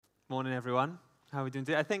Morning, everyone. How are we doing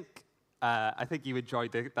today? I think you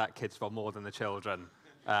enjoyed that kids' film more than the children.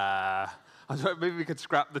 I was hoping maybe we could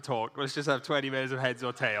scrap the talk. Let's just have 20 minutes of heads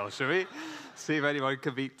or tails, shall we? See if anyone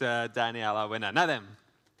can beat Danielle, our winner. Now then,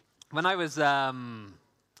 when I was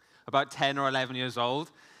about 10 or 11 years old,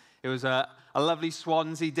 it was a lovely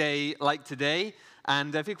Swansea day like today.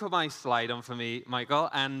 And if you could put my slide on for me, Michael.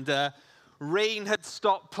 And rain had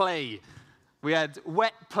stopped play. We had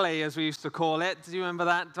wet play, as we used to call it. Do you remember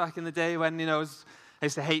that back in the day when, I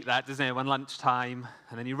used to hate that, doesn't it? When lunchtime,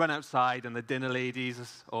 and then you run outside, and the dinner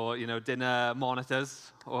ladies, or, dinner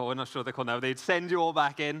monitors, or we're not sure what they're called now, they'd send you all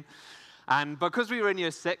back in. And because we were in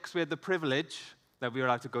year 6, we had the privilege that we were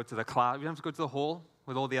allowed to go to the class. We didn't have to go to the hall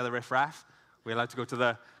with all the other riffraff. We were allowed to go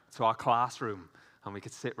to our classroom, and we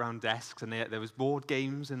could sit around desks, and there was board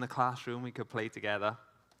games in the classroom we could play together,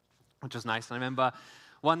 which was nice. And I remember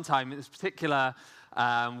one time, at this particular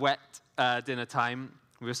wet dinner time,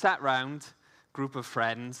 we were sat round, group of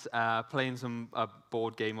friends, playing some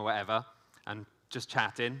board game or whatever, and just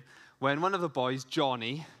chatting, when one of the boys,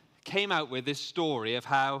 Johnny, came out with this story of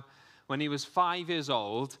how, when he was 5 years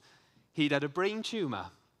old, he'd had a brain tumor.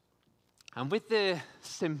 And with the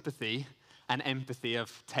sympathy and empathy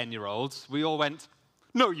of 10-year-olds, we all went,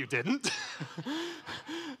 "No, you didn't."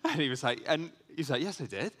 And he was like, "Yes, I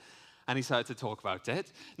did." And he started to talk about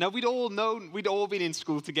it. Now, we'd all been in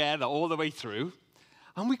school together all the way through,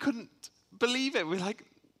 and we couldn't believe it. We're like,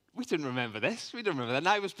 we didn't remember this. We didn't remember that. And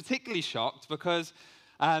I was particularly shocked because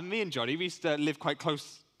me and Johnny, we used to live quite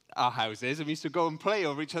close our houses, and we used to go and play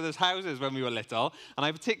over each other's houses when we were little. And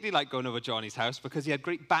I particularly liked going over Johnny's house because he had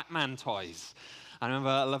great Batman toys. I remember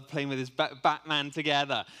I loved playing with his Batman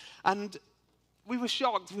together. And we were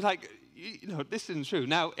shocked. We were like, this isn't true.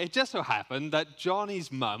 Now, it just so happened that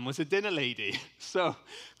Johnny's mum was a dinner lady. So,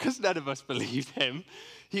 because none of us believed him,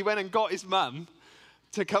 he went and got his mum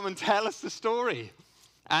to come and tell us the story.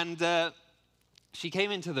 And she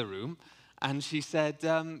came into the room, and she said,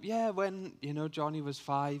 when, Johnny was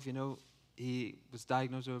 5, he was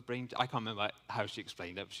diagnosed with a brain... I can't remember how she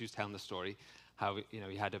explained it, but she was telling the story, how,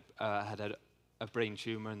 he had a brain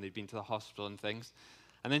tumor, and they'd been to the hospital and things.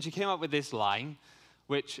 And then she came up with this line,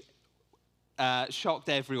 which shocked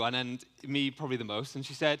everyone, and me probably the most. And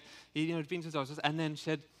she said, he'd been to the doctors, and then she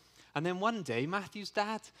said, and then one day, Matthew's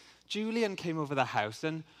dad, Julian, came over the house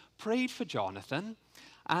and prayed for Jonathan.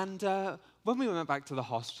 And when we went back to the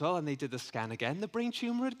hospital and they did the scan again, the brain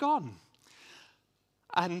tumor had gone.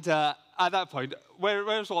 And at that point,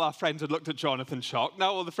 whereas all our friends had looked at Jonathan shocked,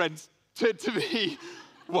 now all the friends turned to me,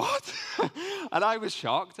 "What?" And I was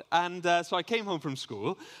shocked. And so I came home from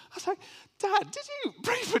school. I was like, "Dad, did you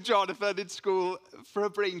pray for Jonathan in school for a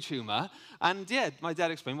brain tumor?" And yeah, my dad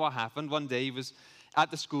explained what happened. One day he was at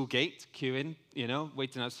the school gate, queuing,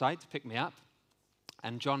 waiting outside to pick me up.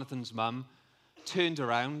 And Jonathan's mum turned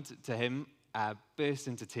around to him, burst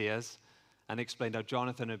into tears, and explained how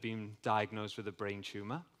Jonathan had been diagnosed with a brain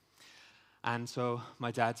tumor. And so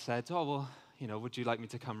my dad said, would you like me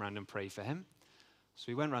to come around and pray for him? So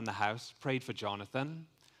we went around the house, prayed for Jonathan,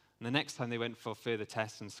 and the next time they went for further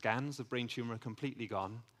tests and scans, the brain tumor had completely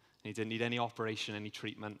gone, and he didn't need any operation, any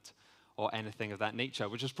treatment, or anything of that nature,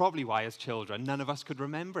 which is probably why, as children, none of us could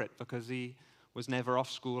remember it, because he was never off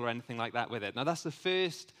school or anything like that with it. Now, that's the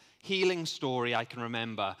first healing story I can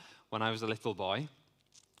remember when I was a little boy.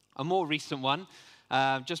 A more recent one,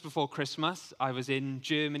 just before Christmas, I was in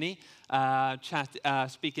Germany,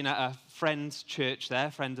 speaking at a friend's church there,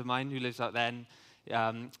 a friend of mine who lives out there,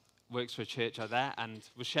 and works for a church out there, and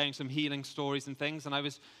was sharing some healing stories and things. And I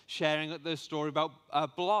was sharing the story about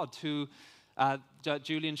Blod, who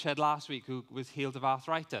Julian shared last week, who was healed of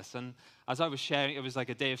arthritis. And as I was sharing, it was like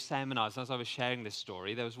a day of seminars, and as I was sharing this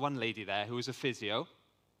story, there was one lady there who was a physio,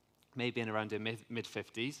 maybe in around her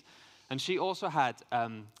mid-50s, and she also had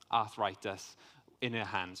arthritis in her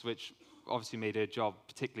hands, which obviously made her job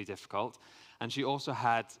particularly difficult. And she also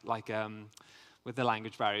had, with the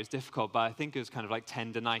language barrier, it was difficult, but I think it was kind of like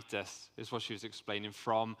tendinitis, is what she was explaining,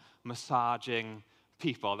 from massaging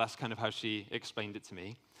people. That's kind of how she explained it to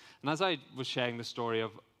me. And as I was sharing the story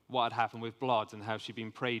of what had happened with Blod and how she'd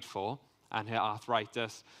been prayed for, and her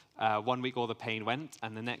arthritis, 1 week all the pain went,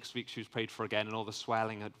 and the next week she was prayed for again, and all the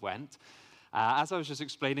swelling had went. As I was just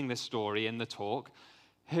explaining this story in the talk,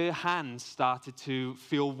 her hands started to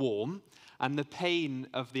feel warm, and the pain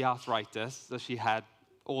of the arthritis that she had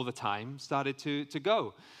all the time started to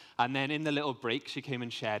go. And then in the little break, she came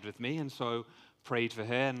and shared with me, and so prayed for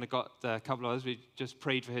her, and I got a couple of others. We just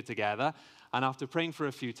prayed for her together. And after praying for her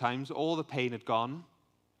a few times, all the pain had gone.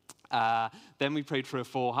 Then we prayed for her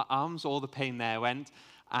forearms, all the pain there went,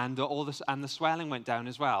 and the swelling went down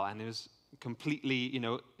as well. And it was completely,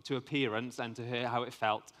 to appearance and to her how it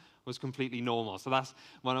felt was completely normal. So that's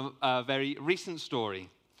a very recent story.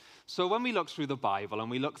 So when we look through the Bible and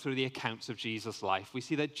we look through the accounts of Jesus' life, we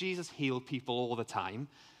see that Jesus healed people all the time.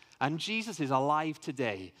 And Jesus is alive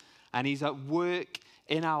today. And he's at work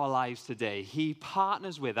in our lives today. He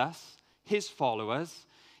partners with us, his followers,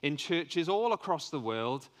 in churches all across the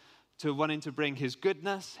world to wanting to bring his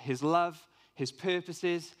goodness, his love, his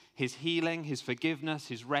purposes, his healing, his forgiveness,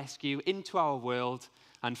 his rescue into our world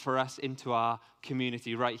and for us into our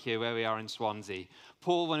community right here where we are in Swansea.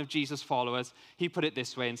 Paul, one of Jesus' followers, he put it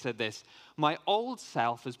this way and said this: "My old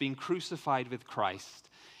self has been crucified with Christ.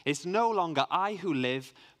 It's no longer I who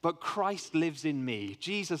live, but Christ lives in me."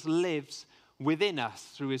 Jesus lives within us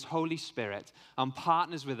through his Holy Spirit and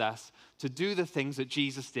partners with us to do the things that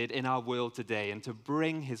Jesus did in our world today and to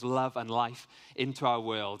bring his love and life into our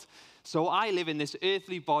world. So I live in this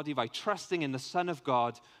earthly body by trusting in the Son of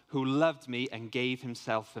God who loved me and gave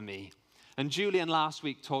himself for me. And Julian last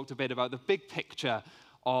week talked a bit about the big picture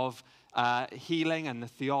of healing and the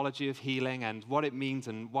theology of healing and what it means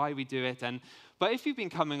and why we do it. But if you've been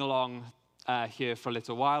coming along here for a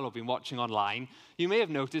little while or been watching online, you may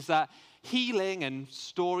have noticed that healing and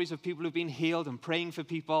stories of people who've been healed and praying for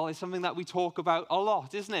people is something that we talk about a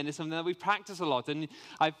lot, isn't it? It's something that we practice a lot. And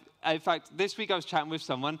in fact, this week I was chatting with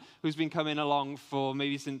someone who's been coming along for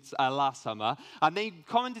maybe since last summer, and they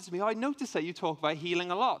commented to me, I noticed that you talk about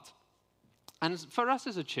healing a lot. And for us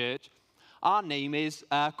as a church, our name is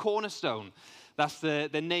Cornerstone. That's the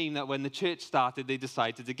name that when the church started, they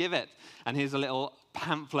decided to give it. And here's a little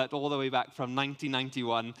pamphlet all the way back from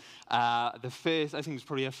 1991. The first, I think it's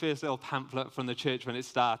probably a first little pamphlet from the church when it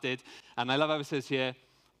started. And I love how it says here,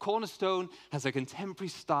 Cornerstone has a contemporary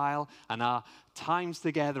style and our times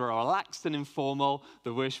together are relaxed and informal.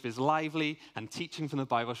 The worship is lively and teaching from the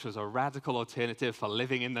Bible shows a radical alternative for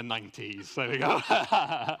living in the 90s. There we go.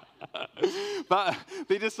 But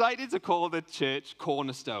they decided to call the church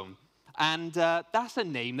Cornerstone. And that's a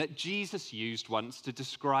name that Jesus used once to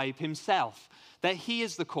describe himself, that he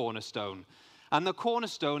is the cornerstone. And the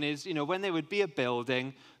cornerstone is, when there would be a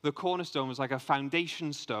building, the cornerstone was like a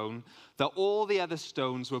foundation stone that all the other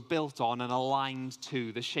stones were built on and aligned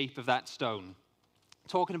to the shape of that stone.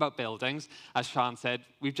 Talking about buildings, as Sian said,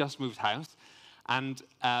 we've just moved house. And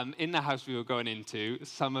in the house we were going into,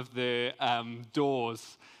 some of the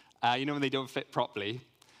doors, when they don't fit properly,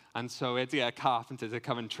 and so we had to get a carpenter to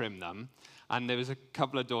come and trim them. And there was a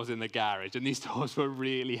couple of doors in the garage, and these doors were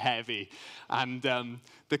really heavy. And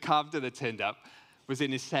the carpenter that turned up was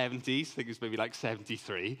in his 70s, I think it was maybe like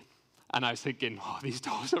 73. And I was thinking, these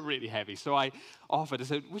doors are really heavy. So I offered, I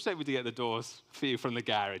said, wish I would get the doors for you from the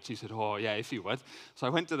garage. He said, yeah, if you would. So I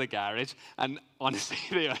went to the garage, and honestly,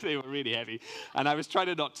 they were really heavy. And I was trying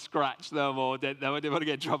to not scratch them or I didn't want to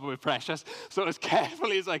get in trouble with Precious. So as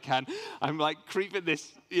carefully as I can, I'm like creeping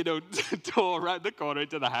this, door around the corner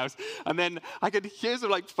into the house. And then I could hear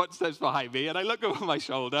some footsteps behind me, and I look over my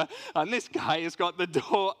shoulder, and this guy has got the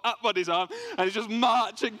door up on his arm, and he's just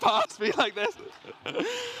marching past me like this.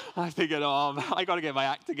 I figured, I got to get my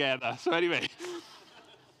act together. So anyway,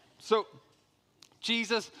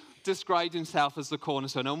 Jesus described himself as the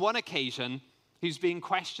cornerstone. On one occasion, he was being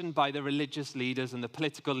questioned by the religious leaders and the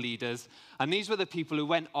political leaders, and these were the people who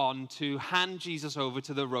went on to hand Jesus over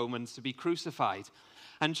to the Romans to be crucified.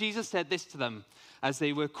 And Jesus said this to them as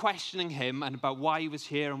they were questioning him and about why he was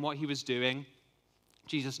here and what he was doing.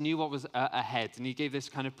 Jesus knew what was ahead, and he gave this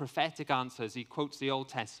kind of prophetic answer as he quotes the Old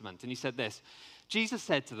Testament. And he said this, Jesus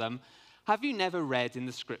said to them, "Have you never read in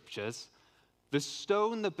the scriptures, the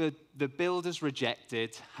stone the builders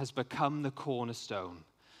rejected has become the cornerstone.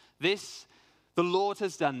 The Lord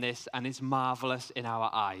has done this, and it's marvelous in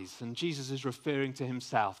our eyes." And Jesus is referring to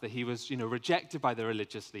himself, that he was, rejected by the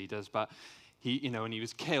religious leaders, but and he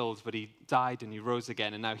was killed, but he died and he rose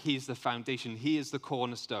again, and now he's the foundation. He is the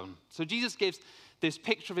cornerstone. So Jesus gives this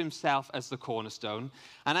picture of himself as the cornerstone,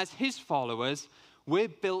 and as his followers, we're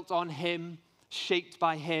built on him, shaped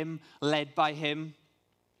by him, led by him.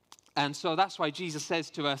 And so that's why Jesus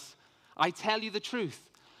says to us, I tell you the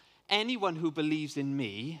truth. Anyone who believes in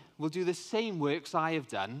me will do the same works I have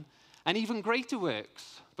done, and even greater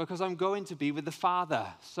works, because I'm going to be with the Father.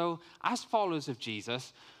 So as followers of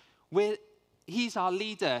Jesus, he's our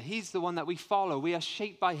leader. He's the one that we follow. We are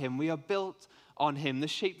shaped by him. We are built on him. The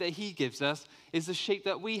shape that he gives us is the shape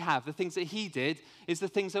that we have. The things that he did is the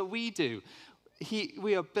things that we do.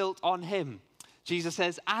 We are built on him. Jesus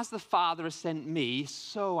says, as the Father has sent me,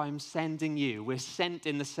 so I'm sending you. We're sent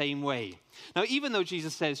in the same way. Now, even though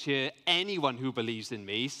Jesus says here, anyone who believes in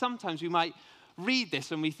me, sometimes we might read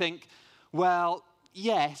this and we think, well,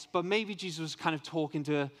 yes, but maybe Jesus was kind of talking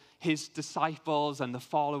to his disciples and the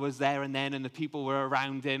followers there and then, and the people were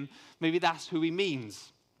around him. Maybe that's who he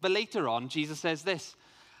means. But later on, Jesus says this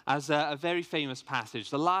as a very famous passage,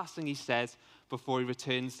 the last thing he says before he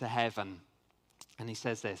returns to heaven. And he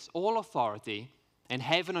says this, all authority in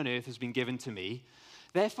heaven and earth has been given to me.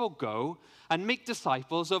 Therefore go and make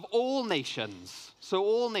disciples of all nations. So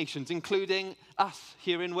all nations, including us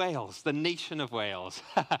here in Wales, the nation of Wales.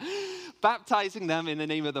 Baptizing them in the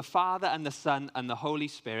name of the Father and the Son and the Holy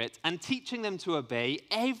Spirit, and teaching them to obey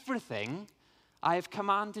everything I have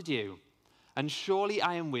commanded you. And surely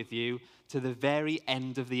I am with you to the very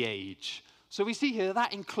end of the age. So we see here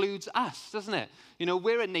that includes us, doesn't it?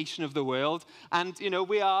 We're a nation of the world, and,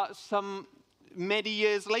 we are some many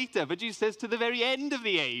years later, but Jesus says to the very end of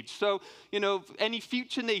the age. So, any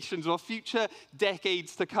future nations or future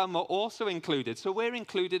decades to come are also included. So we're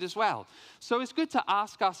included as well. So it's good to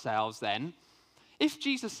ask ourselves then, if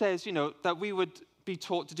Jesus says, that we would be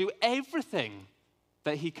taught to do everything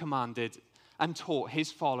that he commanded and taught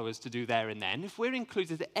his followers to do there and then, if we're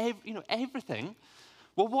included in everything,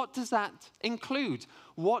 well, what does that include?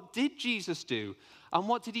 What did Jesus do? And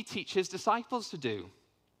what did he teach his disciples to do?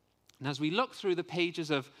 And as we look through the pages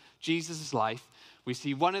of Jesus' life, we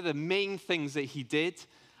see one of the main things that he did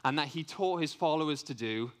and that he taught his followers to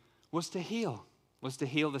do was to heal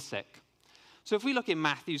the sick. So if we look in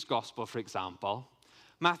Matthew's gospel, for example,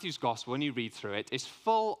 Matthew's gospel, when you read through it, is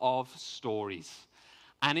full of stories.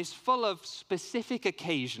 And it's full of specific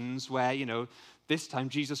occasions where, this time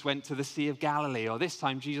Jesus went to the Sea of Galilee, or this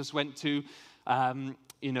time Jesus went to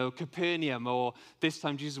Capernaum, or this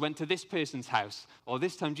time Jesus went to this person's house, or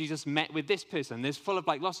this time Jesus met with this person. There's full of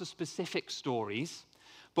lots of specific stories,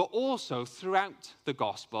 but also throughout the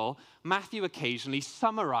gospel, Matthew occasionally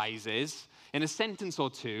summarizes in a sentence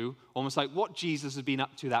or two, almost like what Jesus has been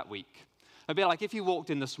up to that week. It'd be like if you walked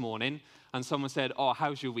in this morning and someone said, oh,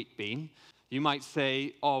 how's your week been? You might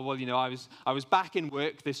say, oh, well, I was back in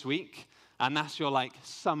work this week, and that's your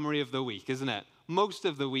summary of the week, isn't it? Most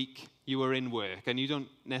of the week you were in work, and you don't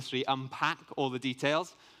necessarily unpack all the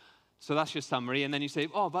details. So that's your summary. And then you say,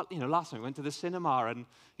 oh, but, last time we went to the cinema, and,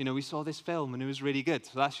 we saw this film, and it was really good.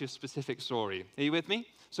 So that's your specific story. Are you with me?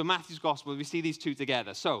 So Matthew's gospel, we see these two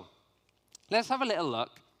together. So let's have a little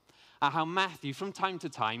look at how Matthew, from time to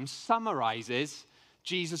time, summarizes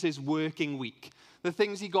Jesus' working week. The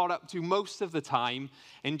things he got up to most of the time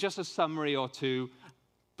in just a summary or two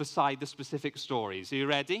beside the specific stories. Are you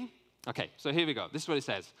ready? Okay, so here we go. This is what it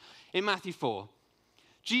says. In Matthew 4,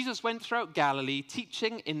 Jesus went throughout Galilee,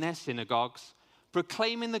 teaching in their synagogues,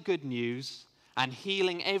 proclaiming the good news, and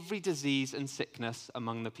healing every disease and sickness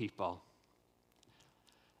among the people.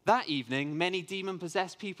 That evening, many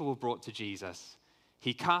demon-possessed people were brought to Jesus.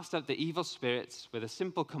 He cast out the evil spirits with a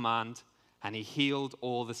simple command, and he healed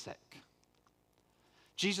all the sick.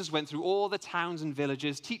 Jesus went through all the towns and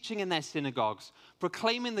villages, teaching in their synagogues,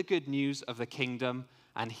 proclaiming the good news of the kingdom,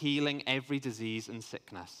 and healing every disease and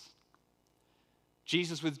sickness.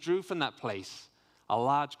 Jesus withdrew from that place. A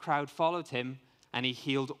large crowd followed him, and he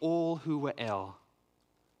healed all who were ill.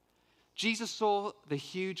 Jesus saw the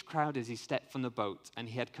huge crowd as he stepped from the boat, and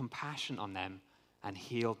he had compassion on them and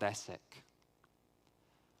healed their sick.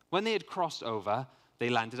 When they had crossed over, they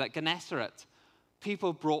landed at Gennesaret.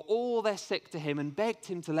 People brought all their sick to him and begged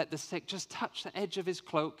him to let the sick just touch the edge of his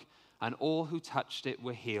cloak, and all who touched it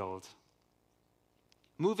were healed.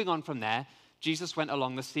 Moving on from there, Jesus went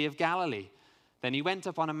along the Sea of Galilee. Then he went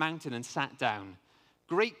up on a mountain and sat down.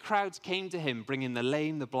 Great crowds came to him, bringing the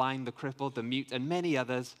lame, the blind, the crippled, the mute, and many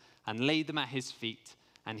others, and laid them at his feet,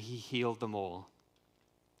 and he healed them all.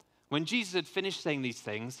 When Jesus had finished saying these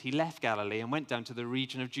things, he left Galilee and went down to the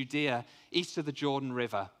region of Judea, east of the Jordan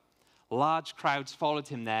River. Large crowds followed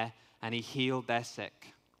him there, and he healed their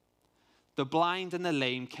sick. The blind and the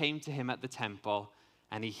lame came to him at the temple,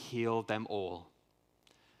 and he healed them all.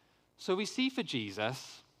 So we see for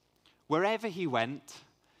Jesus, wherever he went,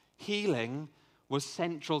 healing was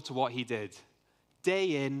central to what he did.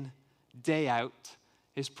 Day in, day out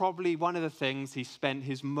is probably one of the things he spent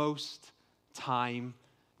his most time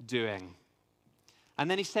doing. And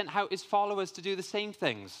then he sent out his followers to do the same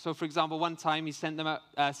things. So, for example, one time he sent them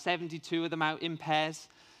out, 72 of them out in pairs,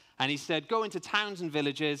 and he said, go into towns and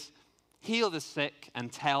villages, heal the sick,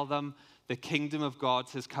 and tell them the kingdom of God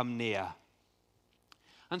has come near.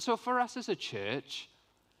 And so for us as a church,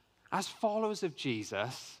 as followers of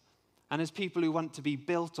Jesus, and as people who want to be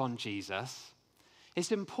built on Jesus,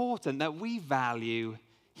 it's important that we value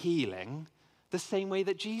healing the same way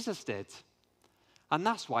that Jesus did. And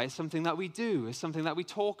that's why it's something that we do. It's something that we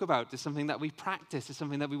talk about. It's something that we practice. It's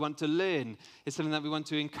something that we want to learn. It's something that we want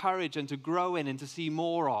to encourage and to grow in and to see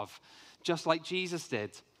more of, just like Jesus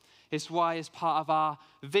did. It's why it's part of our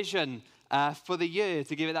vision for the year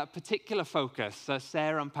to give it that particular focus.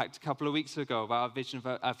 Sarah unpacked a couple of weeks ago about our vision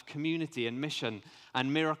of community and mission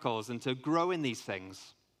and miracles and to grow in these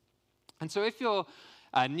things. And so if you're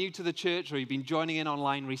new to the church or you've been joining in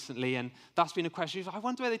online recently and that's been a question, I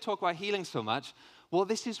wonder why they talk about healing so much. Well,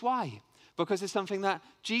 this is why. Because it's something that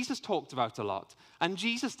Jesus talked about a lot and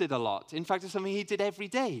Jesus did a lot. In fact, it's something he did every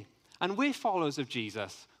day. And we're followers of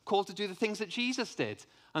Jesus, called to do the things that Jesus did.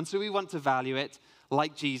 And so we want to value it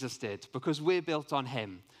like Jesus did because we're built on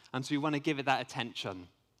him. And so we want to give it that attention.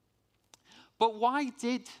 But why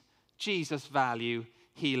did Jesus value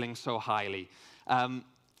healing so highly?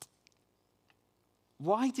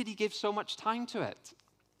 Why did he give so much time to it?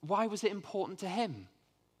 Why was it important to him?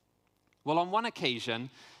 Well, on one occasion,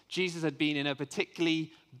 Jesus had been in a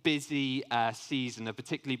particularly busy season, a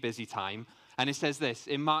particularly busy time. And it says this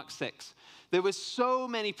in Mark 6, there were so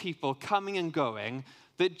many people coming and going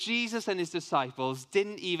that Jesus and his disciples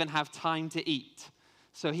didn't even have time to eat.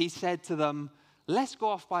 So he said to them, let's go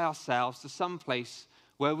off by ourselves to some place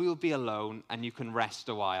where we will be alone and you can rest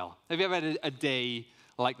a while. Have you ever had a day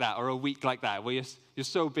like that or a week like that where you're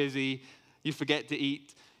so busy, you forget to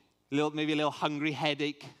eat, maybe a little hungry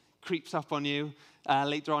headache creeps up on you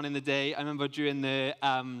later on in the day? I remember during the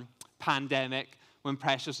pandemic when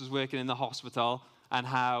Precious was working in the hospital and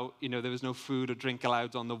how, there was no food or drink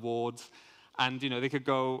allowed on the wards. And, they could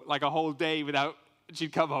go like a whole day without,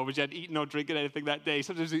 she'd come home and she hadn't eaten or drinking anything that day.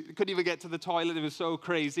 Sometimes they couldn't even get to the toilet. It was so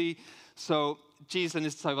crazy. So Jesus and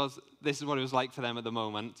his disciples, this is what it was like for them at the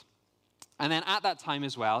moment. And then at that time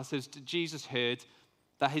as well, it says Jesus heard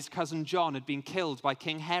that his cousin John had been killed by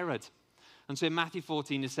King Herod. And so in Matthew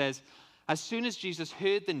 14, it says, as soon as Jesus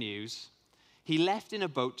heard the news, he left in a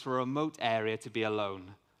boat to a remote area to be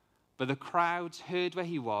alone. But the crowds heard where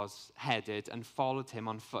he was headed and followed him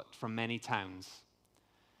on foot from many towns.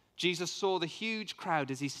 Jesus saw the huge crowd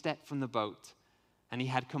as he stepped from the boat, and he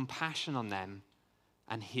had compassion on them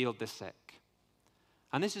and healed the sick.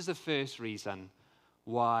 And this is the first reason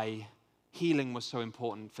why healing was so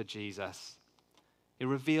important for Jesus. It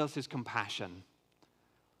reveals his compassion,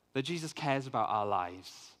 that Jesus cares about our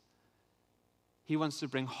lives. He wants to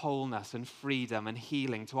bring wholeness and freedom and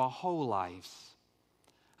healing to our whole lives.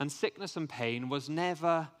 And sickness and pain was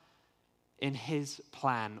never in his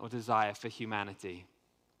plan or desire for humanity.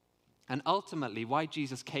 And ultimately, why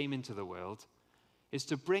Jesus came into the world is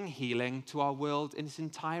to bring healing to our world in its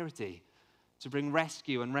entirety, to bring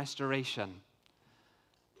rescue and restoration.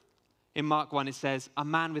 In Mark 1, it says, a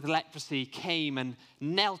man with leprosy came and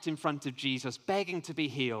knelt in front of Jesus, begging to be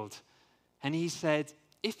healed. And he said,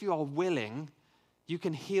 if you are willing, you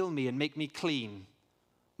can heal me and make me clean.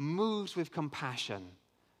 Moved with compassion,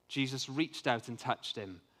 Jesus reached out and touched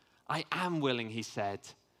him. I am willing, he said.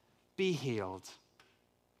 Be healed.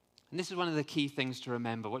 And this is one of the key things to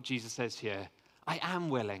remember, what Jesus says here. I am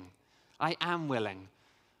willing. I am willing.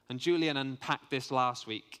 And Julian unpacked this last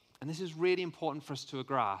week. And this is really important for us to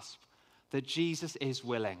grasp, that Jesus is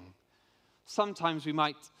willing. Sometimes we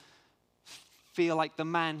might feel like the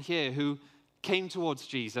man here who came towards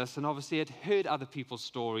Jesus and obviously had heard other people's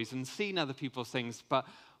stories and seen other people's things, but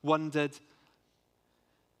wondered,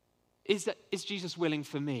 is Jesus willing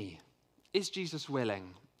for me? Is Jesus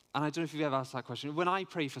willing? And I don't know if you've ever asked that question. When I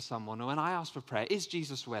pray for someone or when I ask for prayer, is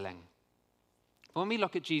Jesus willing? When we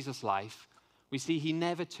look at Jesus' life, we see he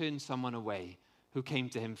never turned someone away who came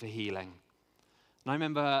to him for healing. And I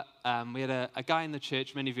remember we had a guy in the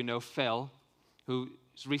church, many of you know, Phil, who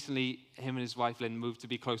recently, him and his wife Lynn, moved to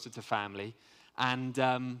be closer to family. And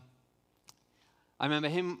I remember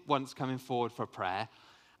him once coming forward for prayer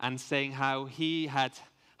and saying how he had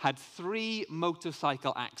 3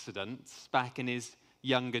 motorcycle accidents back in his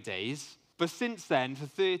younger days. But since then, for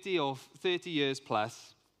 30 years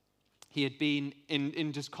plus, he had been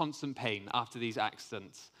in just constant pain after these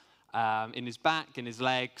accidents, in his back, in his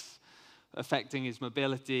legs, affecting his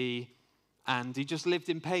mobility, and he just lived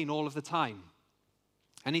in pain all of the time.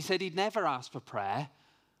 And he said he'd never asked for prayer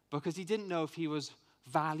because he didn't know if he was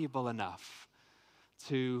valuable enough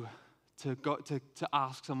to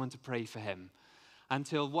ask someone to pray for him.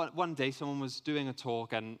 Until one day someone was doing a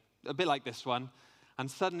talk, and a bit like this one, and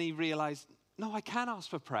suddenly realized, no, I can ask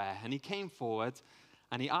for prayer. And he came forward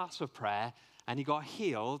and he asked for prayer, and he got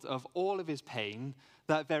healed of all of his pain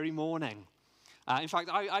that very morning. In fact,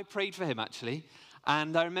 I prayed for him, actually.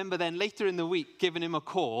 And I remember then later in the week giving him a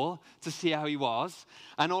call to see how he was.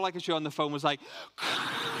 And all I could show on the phone was like,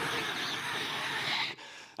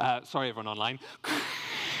 Sorry, everyone online.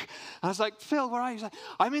 I was like, Phil, where are you? He's like,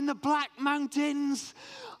 I'm in the Black Mountains.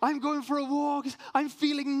 I'm going for a walk. I'm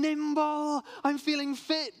feeling nimble. I'm feeling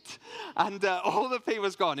fit. And all the pain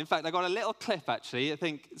was gone. In fact, I got a little clip, actually. I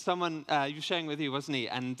think someone, you were sharing with you, wasn't he?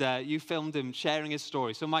 And you filmed him sharing his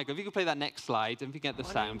story. So, Michael, if you could play that next slide, and if you get the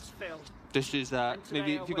sound. My name's Phil. This is,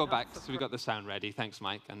 maybe if you go back, so we got the sound ready. Thanks,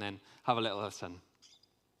 Mike. And then have a little listen.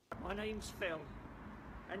 My name's Phil.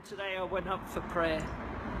 And today I went up for prayer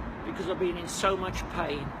because I've been in so much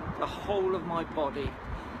pain, the whole of my body.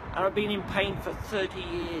 And I've been in pain for 30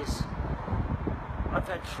 years. I've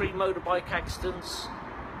had 3 motorbike accidents.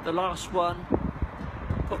 The last one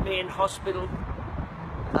put me in hospital,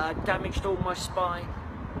 damaged all my spine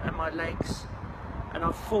and my legs. And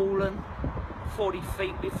I've fallen 40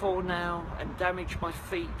 feet before now and damaged my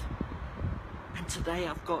feet. And today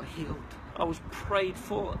I've got healed. I was prayed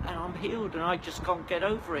for and I'm healed, and I just can't get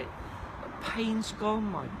over it. The pain's gone,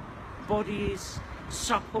 my body is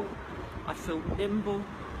supple, I feel nimble,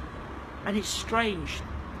 and it's strange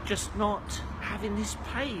just not having this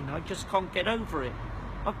pain. I just can't get over it.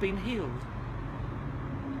 I've been healed.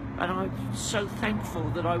 And I'm so thankful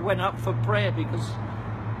that I went up for prayer, because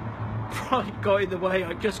pride got in the way.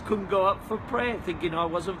 I just couldn't go up for prayer, thinking I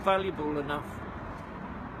wasn't valuable enough.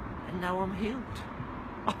 And now I'm healed.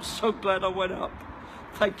 I'm so glad I went up.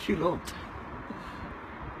 Thank you, Lord.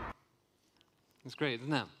 It's great,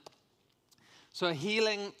 isn't it? So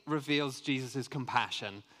healing reveals Jesus'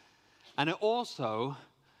 compassion, and it also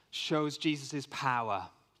shows Jesus' power,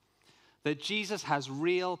 that Jesus has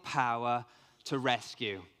real power to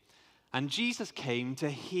rescue. And Jesus came to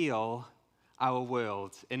heal our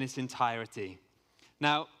world in its entirety.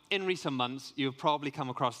 Now, in recent months, you've probably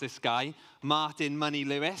come across this guy, Martin Money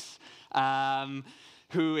Lewis,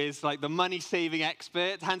 who is like the money-saving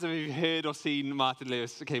expert. Hands up if you've heard or seen Martin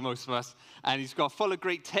Lewis. Okay, most of us. And he's got full of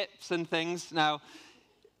great tips and things. Now,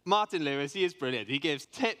 Martin Lewis, he is brilliant. He gives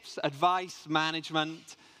tips, advice,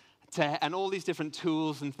 management, and all these different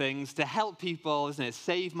tools and things to help people, isn't it?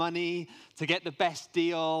 Save money, to get the best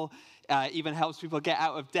deal, even helps people get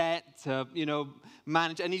out of debt, to,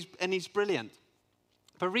 manage. And he's brilliant.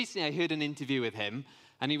 But recently I heard an interview with him,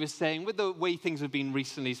 and he was saying, with the way things have been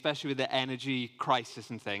recently, especially with the energy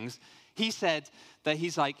crisis and things, he said that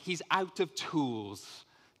he's out of tools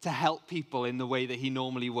to help people in the way that he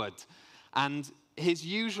normally would. And his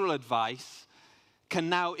usual advice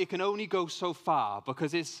can only go so far,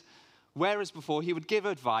 because whereas before he would give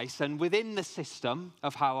advice, and within the system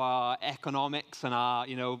of how our economics and our,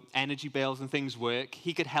 energy bills and things work,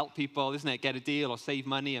 he could help people, isn't it, get a deal or save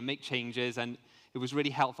money and make changes, and it was really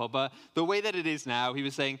helpful. But the way that it is now, he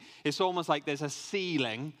was saying, it's almost like there's a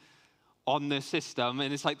ceiling on the system,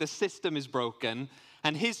 and it's like the system is broken,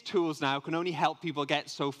 and his tools now can only help people get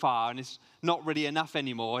so far, and it's not really enough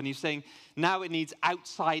anymore. And he's saying now it needs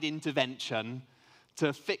outside intervention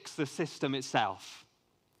to fix the system itself.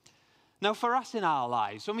 Now, for us in our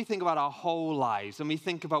lives, when we think about our whole lives, and we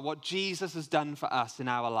think about what Jesus has done for us in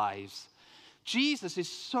our lives, Jesus is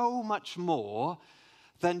so much more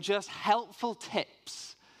than just helpful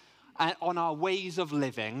tips on our ways of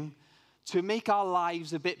living to make our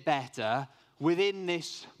lives a bit better within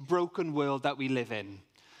this broken world that we live in.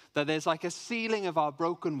 That there's like a ceiling of our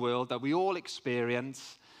broken world that we all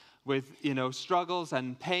experience with, struggles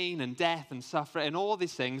and pain and death and suffering and all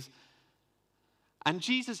these things. And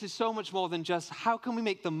Jesus is so much more than just how can we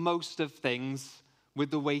make the most of things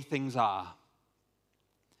with the way things are.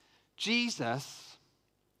 Jesus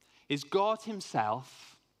is God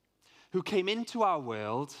himself, who came into our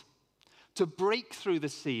world to break through the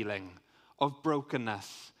ceiling of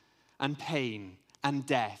brokenness and pain and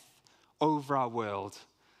death over our world.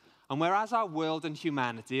 And whereas our world and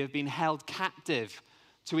humanity have been held captive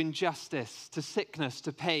to injustice, to sickness,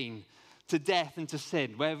 to pain, to death and to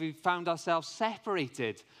sin, where we've found ourselves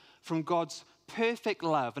separated from God's perfect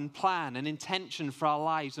love and plan and intention for our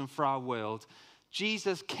lives and for our world,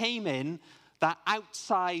 Jesus came in, that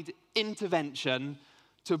outside intervention,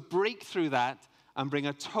 to break through that and bring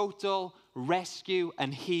a total rescue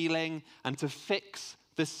and healing and to fix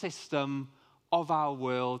the system of our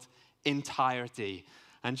world entirety.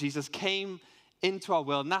 And Jesus came into our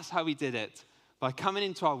world, and that's how he did it. By coming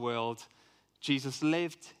into our world, Jesus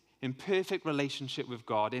lived in perfect relationship with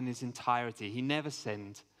God in his entirety. He never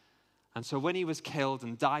sinned. And so when he was killed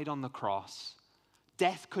and died on the cross,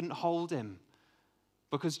 death couldn't hold him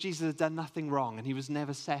because Jesus had done nothing wrong and he was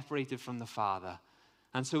never separated from the Father.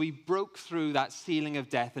 And so he broke through that ceiling of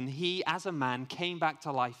death, and he, as a man, came back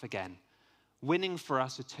to life again, winning for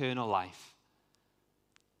us eternal life.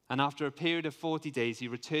 And after a period of 40 days, he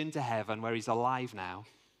returned to heaven where he's alive now.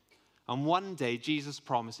 And one day, Jesus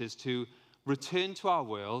promises to return to our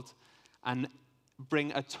world and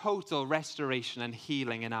bring a total restoration and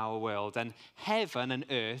healing in our world. And heaven and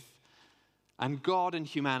earth and God and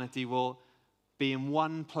humanity will be in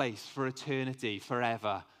one place for eternity,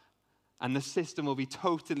 forever. And the system,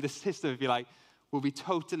 if you like, will be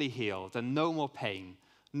totally healed, and no more pain,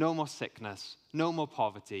 no more sickness, no more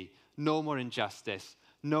poverty, no more injustice,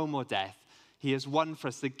 no more death. He has won for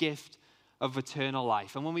us the gift of eternal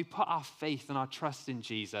life. And when we put our faith and our trust in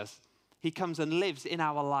Jesus, he comes and lives in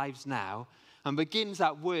our lives now and begins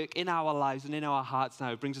that work in our lives and in our hearts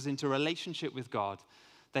now. It brings us into a relationship with God,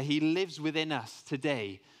 that he lives within us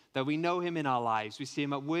today, that we know him in our lives. We see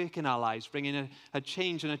him at work in our lives, bringing a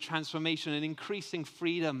change and a transformation and increasing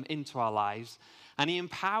freedom into our lives. And he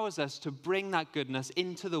empowers us to bring that goodness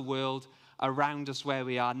into the world around us where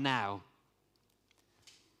we are now.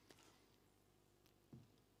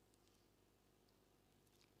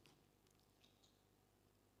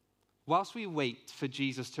 Whilst we wait for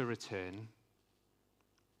Jesus to return,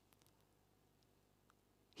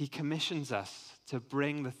 he commissions us to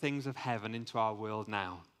bring the things of heaven into our world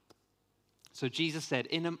now. So Jesus said,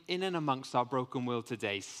 in and amongst our broken world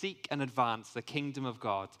today, seek and advance the kingdom of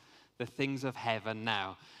God, the things of heaven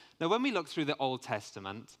now. Now, when we look through the Old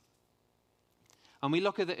Testament and we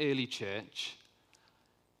look at the early church,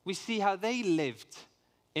 we see how they lived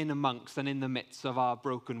in amongst and in the midst of our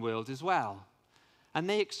broken world as well. And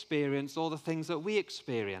they experienced all the things that we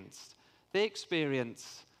experienced. They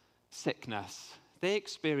experienced sickness. They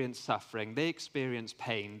experienced suffering. They experienced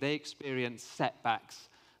pain. They experienced setbacks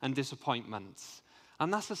and disappointments.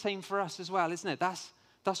 And that's the same for us as well, isn't it? That's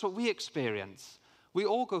what we experience. We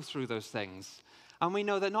all go through those things. And we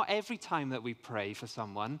know that not every time that we pray for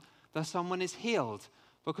someone, that someone is healed,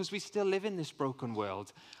 because we still live in this broken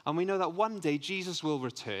world. And we know that one day Jesus will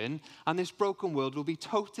return, and this broken world will be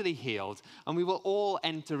totally healed. And we will all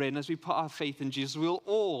enter in, as we put our faith in Jesus, we will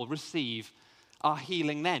all receive our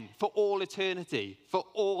healing then, for all eternity,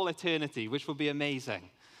 which will be amazing.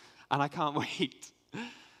 And I can't wait.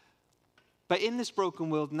 But in this broken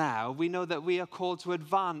world now, we know that we are called to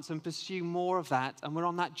advance and pursue more of that, and we're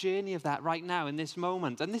on that journey of that right now in this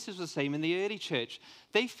moment. And this is the same in the early church.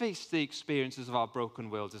 They faced the experiences of our broken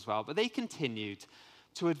world as well, but they continued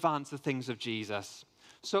to advance the things of Jesus.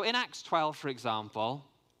 So in Acts 12, for example,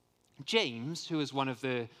 James, who is one of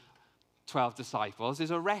the 12 disciples,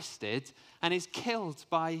 is arrested and is killed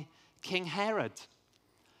by King Herod.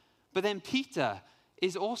 But then Peter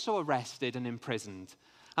is also arrested and imprisoned.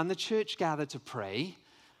 And the church gathered to pray,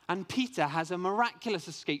 and Peter has a miraculous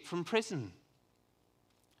escape from prison.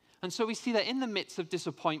 And so we see that in the midst of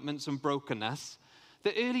disappointments and brokenness,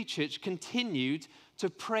 the early church continued to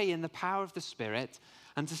pray in the power of the Spirit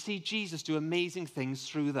and to see Jesus do amazing things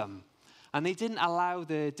through them. And they didn't allow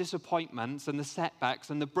the disappointments and the setbacks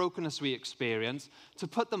and the brokenness we experience to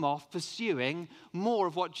put them off pursuing more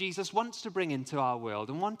of what Jesus wants to bring into our world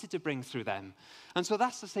and wanted to bring through them. And so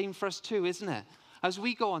that's the same for us too, isn't it? As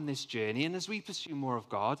we go on this journey and as we pursue more of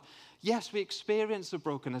God, yes, we experience the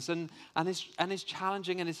brokenness and it's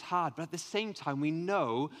challenging and it's hard, but at the same time, we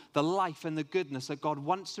know the life and the goodness that God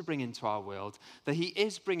wants to bring into our world, that he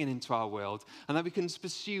is bringing into our world, and that we can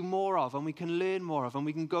pursue more of, and we can learn more of, and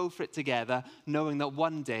we can go for it together, knowing that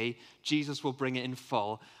one day Jesus will bring it in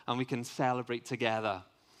full, and we can celebrate together.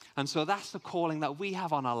 And so that's the calling that we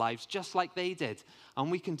have on our lives, just like they did,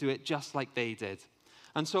 and we can do it just like they did.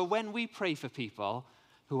 And so when we pray for people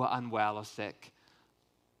who are unwell or sick,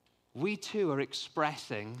 we too are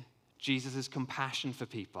expressing Jesus' compassion for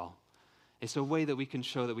people. It's a way that we can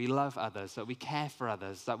show that we love others, that we care for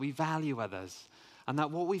others, that we value others, and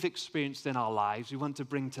that what we've experienced in our lives, we want to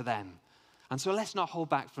bring to them. And so let's not hold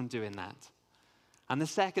back from doing that. And the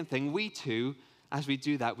second thing, we too, as we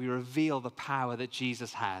do that, we reveal the power that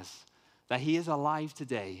Jesus has, that he is alive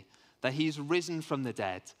today, that he's risen from the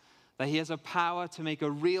dead, that he has a power to make a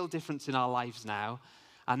real difference in our lives now,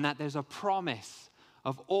 and that there's a promise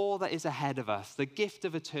of all that is ahead of us, the gift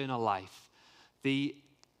of eternal life, the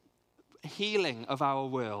healing of our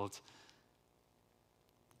world,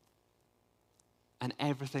 and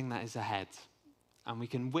everything that is ahead. And we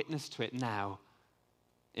can witness to it now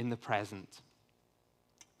in the present.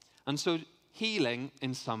 And so healing,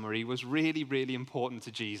 in summary, was really, really important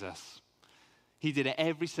to Jesus. He did it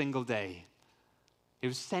every single day. It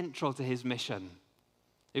was central to his mission.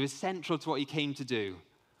 It was central to what he came to do.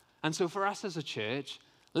 And so for us as a church,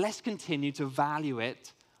 let's continue to value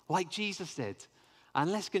it like Jesus did.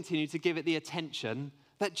 And let's continue to give it the attention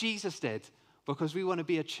that Jesus did, because we want to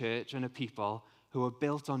be a church and a people who are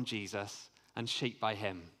built on Jesus and shaped by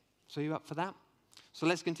him. So are you up for that? So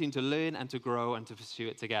let's continue to learn and to grow and to pursue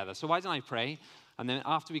it together. So why don't I pray? And then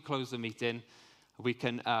after we close the meeting, we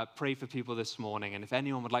can pray for people this morning. And if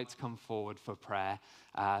anyone would like to come forward for prayer,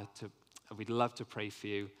 we'd love to pray for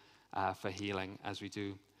you for healing as we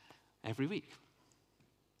do every week.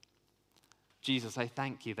 Jesus, I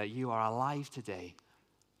thank you that you are alive today.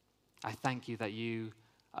 I thank you that you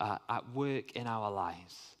are at work in our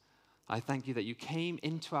lives. I thank you that you came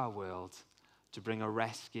into our world to bring a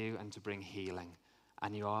rescue and to bring healing.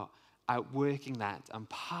 And you are outworking that and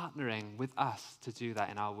partnering with us to do that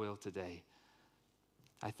in our world today.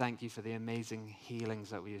 I thank you for the amazing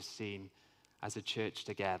healings that we have seen as a church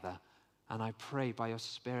together. And I pray by your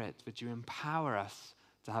Spirit, would you empower us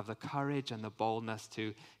to have the courage and the boldness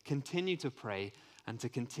to continue to pray and to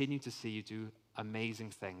continue to see you do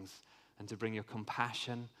amazing things and to bring your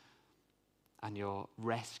compassion and your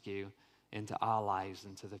rescue into our lives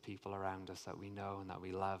and to the people around us that we know and that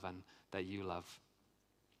we love and that you love.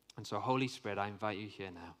 And so, Holy Spirit, I invite you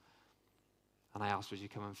here now. And I ask, would you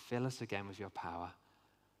come and fill us again with your power?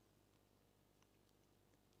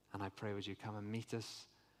 And I pray, would you come and meet us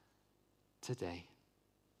today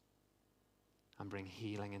and bring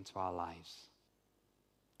healing into our lives.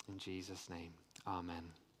 In Jesus' name,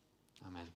 amen.